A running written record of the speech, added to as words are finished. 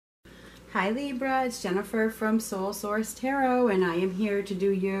Hi Libra, it's Jennifer from Soul Source Tarot, and I am here to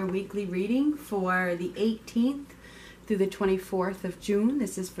do your weekly reading for the 18th through the 24th of June.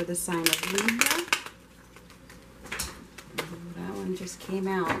 This is for the sign of Libra. That one just came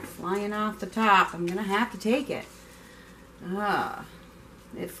out flying off the top. I'm going to have to take it.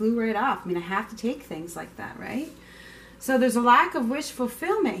 It flew right off. I mean, I have to take things like that, right? So there's a lack of wish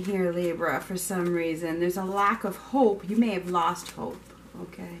fulfillment here, Libra, for some reason. There's a lack of hope. You may have lost hope,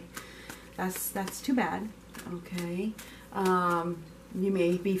 okay? That's too bad, okay? You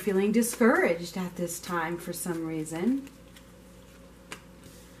may be feeling discouraged at this time for some reason.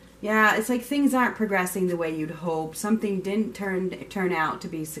 Yeah, it's like things aren't progressing the way you'd hope. Something didn't turn out to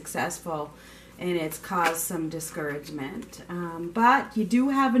be successful, and it's caused some discouragement. But you do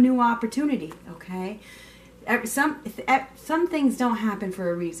have a new opportunity, okay? Some things don't happen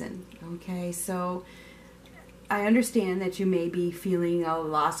for a reason, okay? So I understand that you may be feeling a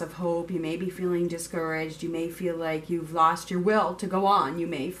loss of hope. You may be feeling discouraged. You may feel like you've lost your will to go on. You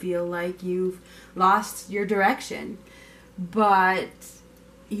may feel like you've lost your direction. But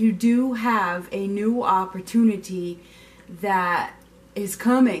you do have a new opportunity that is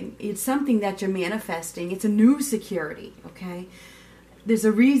coming. It's something that you're manifesting. It's a new security, okay? There's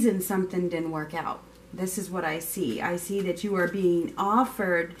a reason something didn't work out. This is what I see. I see that you are being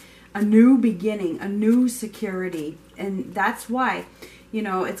offered a new beginning, a new security. And that's why, you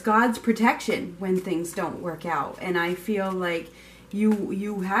know, it's God's protection when things don't work out. And I feel like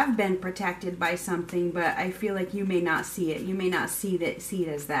you have been protected by something, but I feel like you may not see it. You may not see it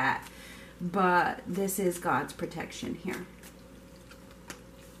as that. But this is God's protection here.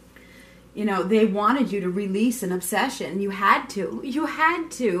 You know, they wanted you to release an obsession. You had to. You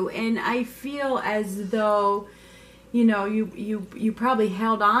had to. And I feel as though, you know, you probably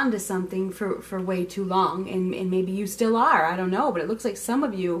held on to something for way too long, and maybe you still are. I don't know, but it looks like some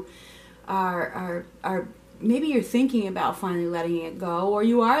of you are maybe you're thinking about finally letting it go, or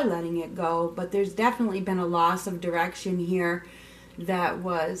you are letting it go. But there's definitely been a loss of direction here. You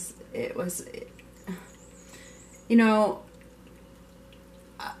know,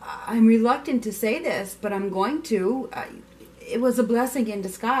 I'm reluctant to say this, but I'm going to. It was a blessing in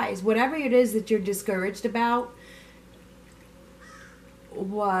disguise. Whatever it is that you're discouraged about,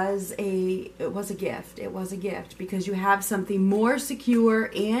 was a gift. It was a gift because you have something more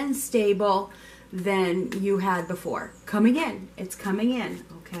secure and stable than you had before. Coming in. It's coming in,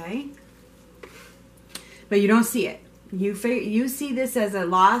 okay? But you don't see it. You see this as a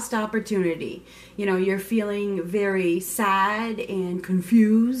lost opportunity. You know, you're feeling very sad and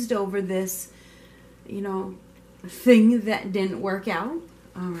confused over this, you know, thing that didn't work out,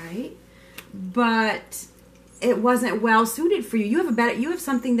 all right? But it wasn't well suited for you. You have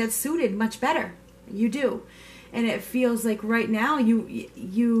something that's suited much better. You do. And it feels like right now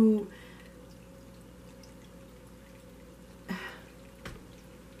you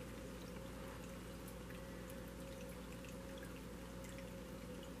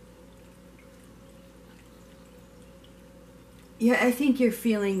yeah, I think you're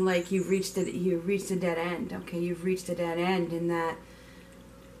feeling like you've reached a dead end. Okay, you've reached a dead end in that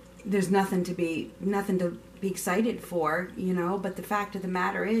there's nothing to be excited for, you know. But the fact of the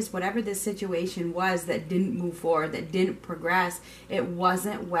matter is, whatever this situation was that didn't move forward, that didn't progress, it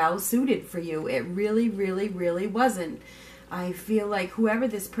wasn't well suited for you. It really, really, really wasn't. I feel like whoever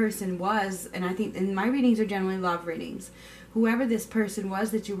this person was, and I think, and my readings are generally love readings, whoever this person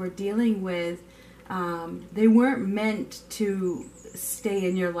was that you were dealing with, they weren't meant to stay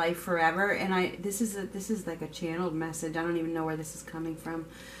in your life forever. And this is like a channeled message. I don't even know where this is coming from.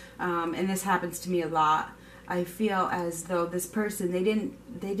 And this happens to me a lot. I feel as though this person, they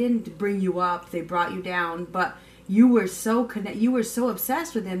didn't bring you up, they brought you down, but you were so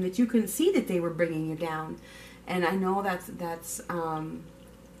obsessed with them that you couldn't see that they were bringing you down. And I know that's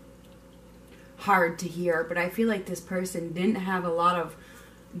hard to hear, but I feel like this person didn't have a lot of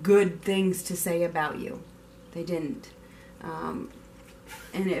good things to say about you. They didn't.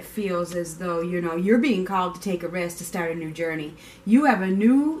 And it feels as though, you know, you're being called to take a risk, to start a new journey. You have a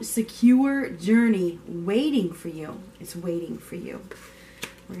new, secure journey waiting for you. It's waiting for you.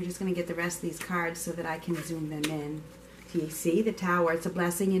 We're just going to get the rest of these cards so that I can zoom them in. Do you see the Tower? It's a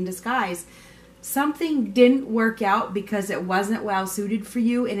blessing in disguise. Something didn't work out because it wasn't well suited for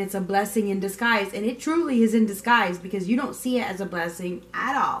you, and it's a blessing in disguise. And it truly is in disguise because you don't see it as a blessing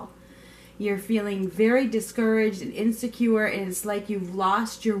at all. You're feeling very discouraged and insecure, and it's like you've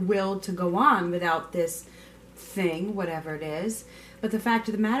lost your will to go on without this thing, whatever it is. But the fact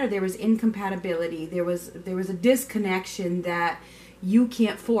of the matter, there was incompatibility. There was a disconnection that you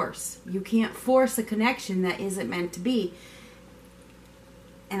can't force. You can't force a connection that isn't meant to be.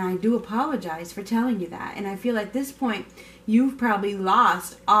 And I do apologize for telling you that. And I feel at this point, you've probably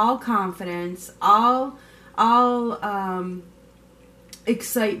lost all confidence, all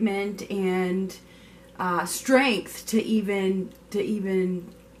excitement and strength to even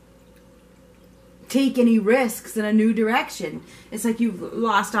take any risks in a new direction. It's like you've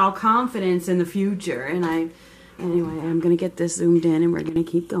lost all confidence in the future. And anyway, I'm going to get this zoomed in and we're going to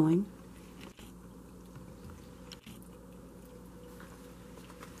keep going.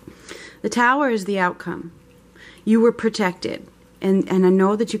 The Tower is the outcome. You were protected. And I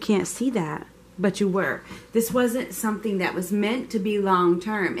know that you can't see that, but you were. This wasn't something that was meant to be long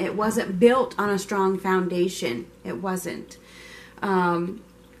term. It wasn't built on a strong foundation. It wasn't.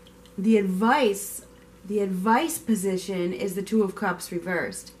 The advice position is the Two of Cups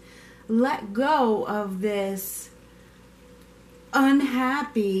reversed. Let go of this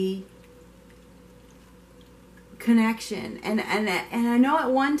unhappy connection. And I know at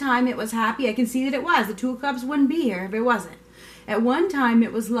one time it was happy. I can see that it was. The Two of Cups wouldn't be here if it wasn't. At one time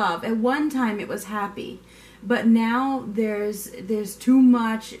it was love. At one time it was happy. But now there's too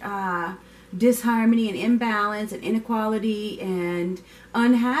much disharmony and imbalance and inequality and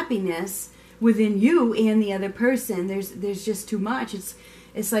unhappiness within you and the other person. There's just too much.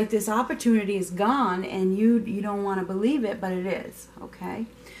 It's like this opportunity is gone and you don't want to believe it, but it is. Okay?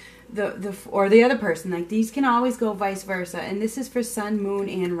 Or the other person. Like, these can always go vice versa. And this is for sun, moon,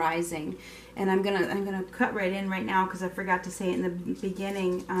 and rising. And I'm gonna cut right in right now because I forgot to say it in the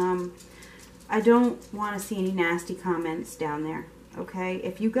beginning. I don't want to see any nasty comments down there. Okay?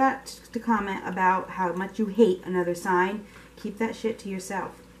 If you got to comment about how much you hate another sign, keep that shit to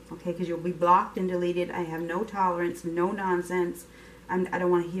yourself. Okay? Because you'll be blocked and deleted. I have no tolerance, no nonsense. I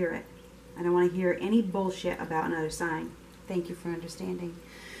don't want to hear it. I don't want to hear any bullshit about another sign. Thank you for understanding.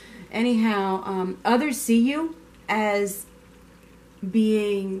 Anyhow, others see you as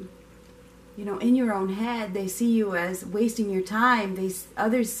being, in your own head. They see you as wasting your time.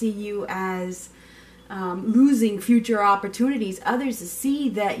 Others see you as losing future opportunities. Others see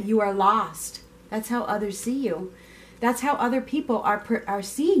that you are lost. That's how others see you. That's how other people are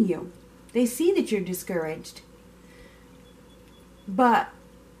seeing you. They see that you're discouraged. But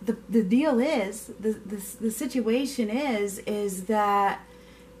the deal is, the situation is that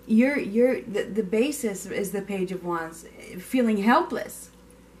the basis is the Page of Wands, feeling helpless.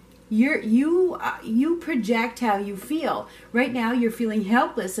 You project how you feel. Right now you're feeling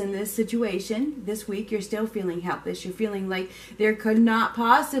helpless in this situation. This week you're still feeling helpless. You're feeling like there could not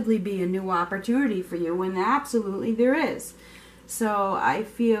possibly be a new opportunity for you, when absolutely there is. So I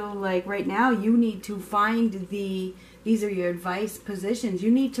feel like right now you need to find these are your advice positions. You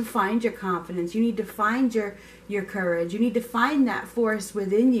need to find your confidence. You need to find your courage. You need to find that force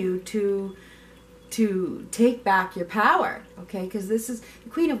within you to take back your power. Okay? Because this is, the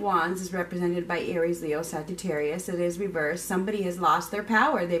Queen of Wands is represented by Aries, Leo, Sagittarius. It is reversed. Somebody has lost their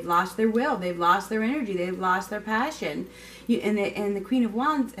power. They've lost their will. They've lost their energy. They've lost their passion. And the Queen of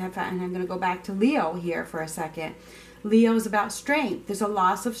Wands, and I'm going to go back to Leo here for a second. Leo is about strength. There's a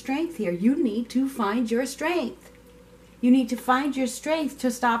loss of strength here. You need to find your strength. You need to find your strength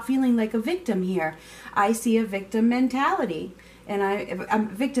to stop feeling like a victim here. I see a victim mentality. And I'm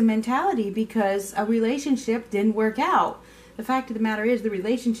victim mentality because a relationship didn't work out. The fact of the matter is the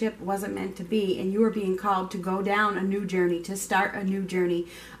relationship wasn't meant to be, and you are being called to go down a new journey, to start a new journey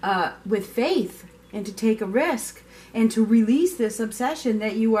with faith, and to take a risk, and to release this obsession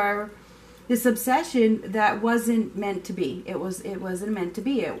that this obsession that wasn't meant to be. It wasn't meant to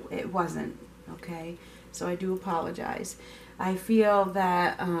be. It wasn't. Okay? So I do apologize. I feel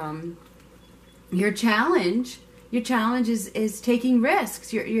that your challenge is taking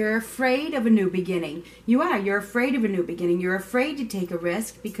risks. You're afraid of a new beginning. You're afraid of a new beginning. You're afraid to take a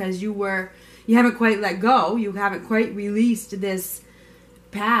risk because you haven't quite let go. You haven't quite released this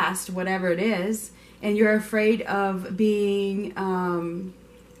past, whatever it is, and you're afraid of being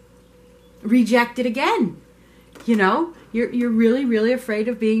rejected again. You're really, really afraid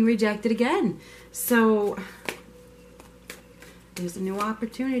of being rejected again. So there's a new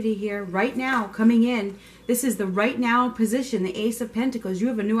opportunity here right now coming in. This is the right now position, the Ace of Pentacles. You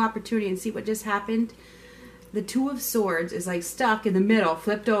have a new opportunity, and see what just happened? The Two of Swords is like stuck in the middle,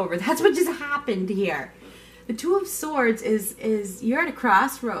 flipped over. That's what just happened here. The Two of Swords is you're at a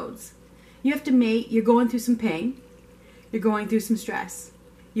crossroads. You have to you're going through some pain. You're going through some stress.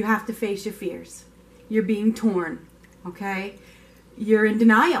 You have to face your fears. You're being torn, okay? You're in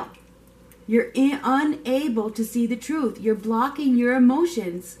denial. You're unable to see the truth. You're blocking your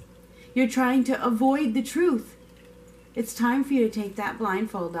emotions. You're trying to avoid the truth. It's time for you to take that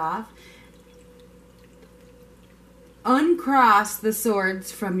blindfold off. uncross the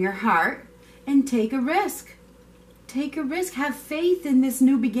swords from your heart and take a risk. Take a risk. Have faith in this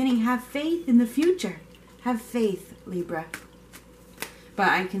new beginning. Have faith in the future. Have faith, Libra. But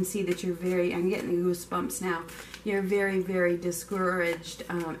I can see that you're I'm getting goosebumps now. You're very, very discouraged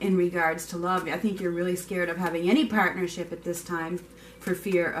in regards to love. I think you're really scared of having any partnership at this time for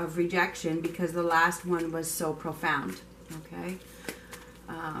fear of rejection because the last one was so profound. Okay?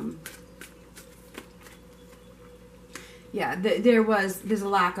 Yeah, there's a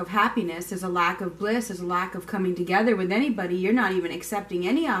lack of happiness, there's a lack of bliss, there's a lack of coming together with anybody. You're not even accepting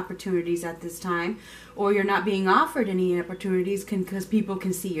any opportunities at this time, or you're not being offered any opportunities because people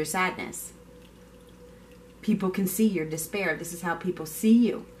can see your sadness. People can see your despair. This is how people see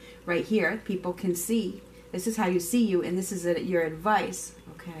you. Right here, people can see. This is how you see you, and this is your advice,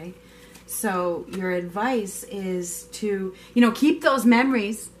 okay? So your advice is to, keep those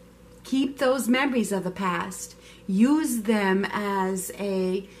memories. Keep those memories of the past. Use them as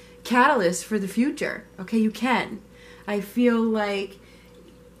a catalyst for the future. Okay, you can. I feel like,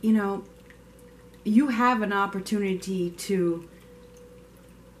 you have an opportunity to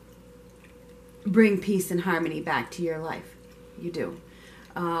bring peace and harmony back to your life. You do.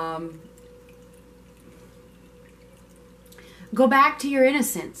 Go back to your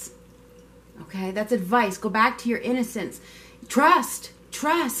innocence. Okay, that's advice. Go back to your innocence. Trust.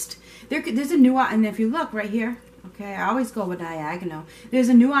 There's a new, and if you look right here, okay, I always go with diagonal. There's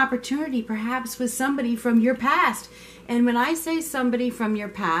a new opportunity, perhaps with somebody from your past. And when I say somebody from your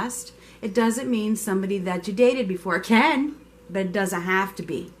past, it doesn't mean somebody that you dated before. It can, but it doesn't have to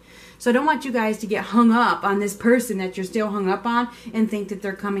be. So I don't want you guys to get hung up on this person that you're still hung up on and think that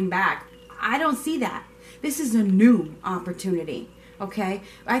they're coming back. I don't see that. This is a new opportunity. Okay,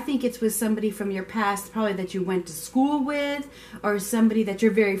 I think it's with somebody from your past, probably that you went to school with, or somebody that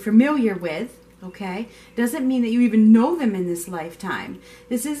you're very familiar with. Okay, doesn't mean that you even know them in this lifetime.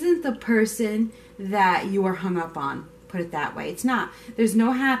 This isn't the person that you are hung up on. Put it that way. It's not. There's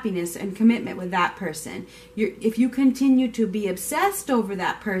no happiness and commitment with that person. If you continue to be obsessed over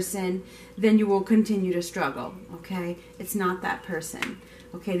that person, then you will continue to struggle. Okay, it's not that person.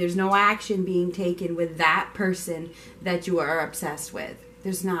 Okay, there's no action being taken with that person that you are obsessed with.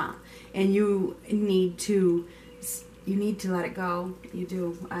 There's not. And you need to let it go. You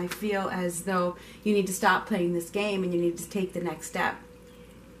do. I feel as though you need to stop playing this game and you need to take the next step.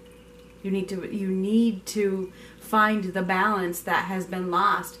 You need to find the balance that has been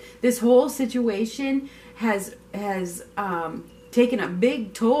lost. This whole situation has taken a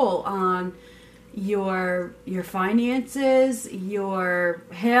big toll on your finances, your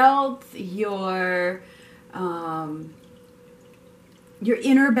health, your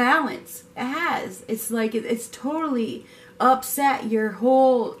inner balance. It has. It's like it's totally upset your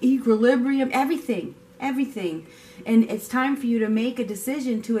whole equilibrium, everything. And it's time for you to make a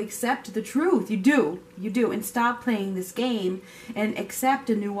decision to accept the truth. You do, and stop playing this game and accept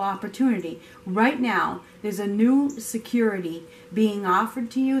a new opportunity. Right now, there's a new security being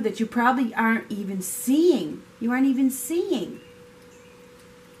offered to you that you probably aren't even seeing. You aren't even seeing.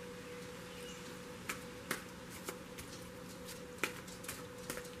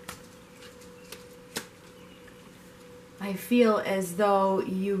 I feel as though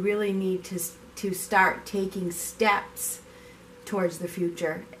you really need to start taking steps towards the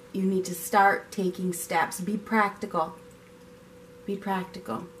future. You need to start taking steps. Be practical. Be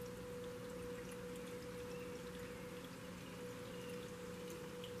practical.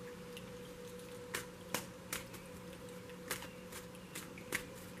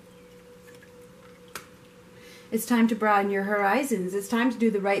 It's time to broaden your horizons. It's time to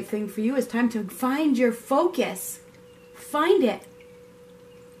do the right thing for you. It's time to find your focus. Find it.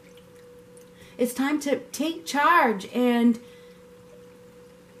 It's time to take charge and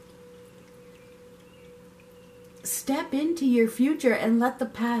step into your future and let the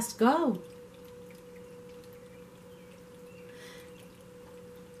past go.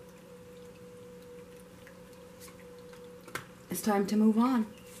 It's time to move on.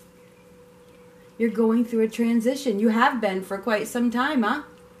 You're going through a transition. You have been for quite some time, huh?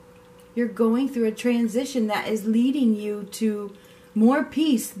 You're going through a transition that is leading you to more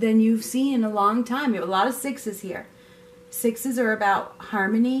peace than you've seen in a long time. You have a lot of sixes here. Sixes are about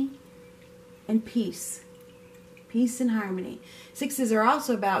harmony and peace. Peace and harmony. Sixes are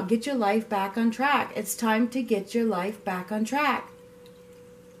also about get your life back on track. It's time to get your life back on track.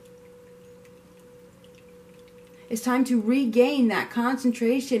 It's time to regain that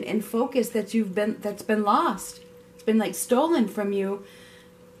concentration and focus that's been lost. It's been like stolen from you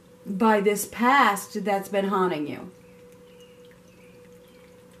by this past that's been haunting you.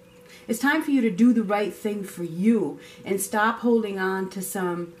 It's time for you to do the right thing for you and stop holding on to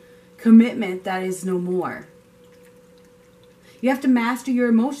some commitment that is no more. You have to master your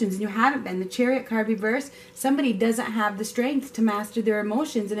emotions, and you haven't been. The Chariot card reverse, somebody doesn't have the strength to master their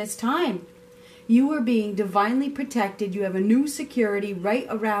emotions, and it's time. You are being divinely protected. You have a new security right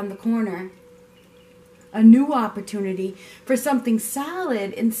around the corner. A new opportunity for something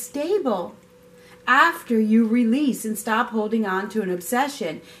solid and stable. After you release and stop holding on to an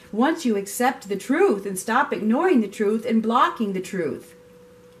obsession. Once you accept the truth and stop ignoring the truth and blocking the truth.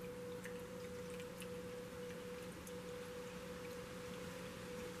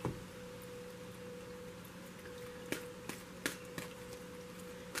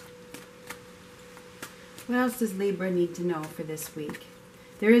 What else does Libra need to know for this week?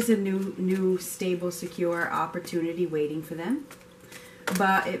 There is a new stable, secure opportunity waiting for them.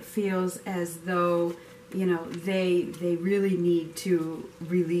 But it feels as though, you know, they really need to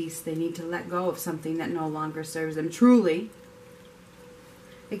release. They need to let go of something that no longer serves them. Truly.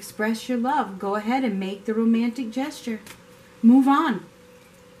 Express your love. Go ahead and make the romantic gesture. Move on.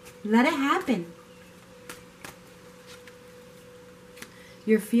 Let it happen.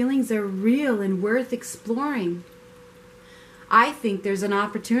 Your feelings are real and worth exploring. I think there's an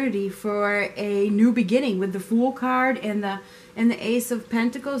opportunity for a new beginning with the Fool card and the Ace of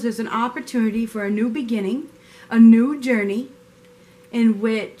Pentacles. There's an opportunity for a new beginning, a new journey in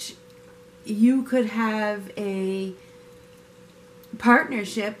which you could have a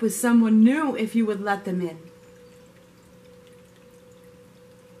partnership with someone new if you would let them in.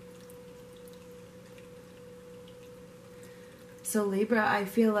 So Libra, I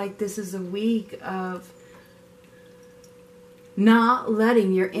feel like this is a week of not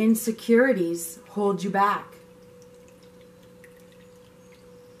letting your insecurities hold you back.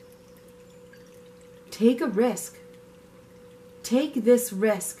 Take a risk. Take this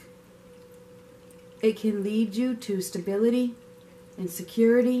risk. It can lead you to stability and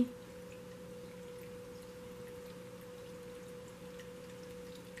security.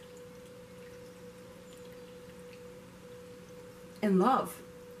 And love.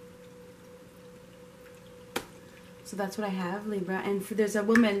 So that's what I have, Libra. And there's a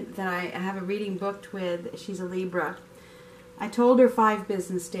woman that I have a reading booked with. She's a Libra. I told her 5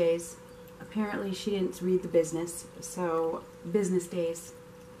 business days. Apparently she didn't read the business. So business days.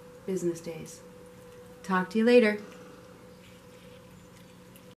 Business days. Talk to you later.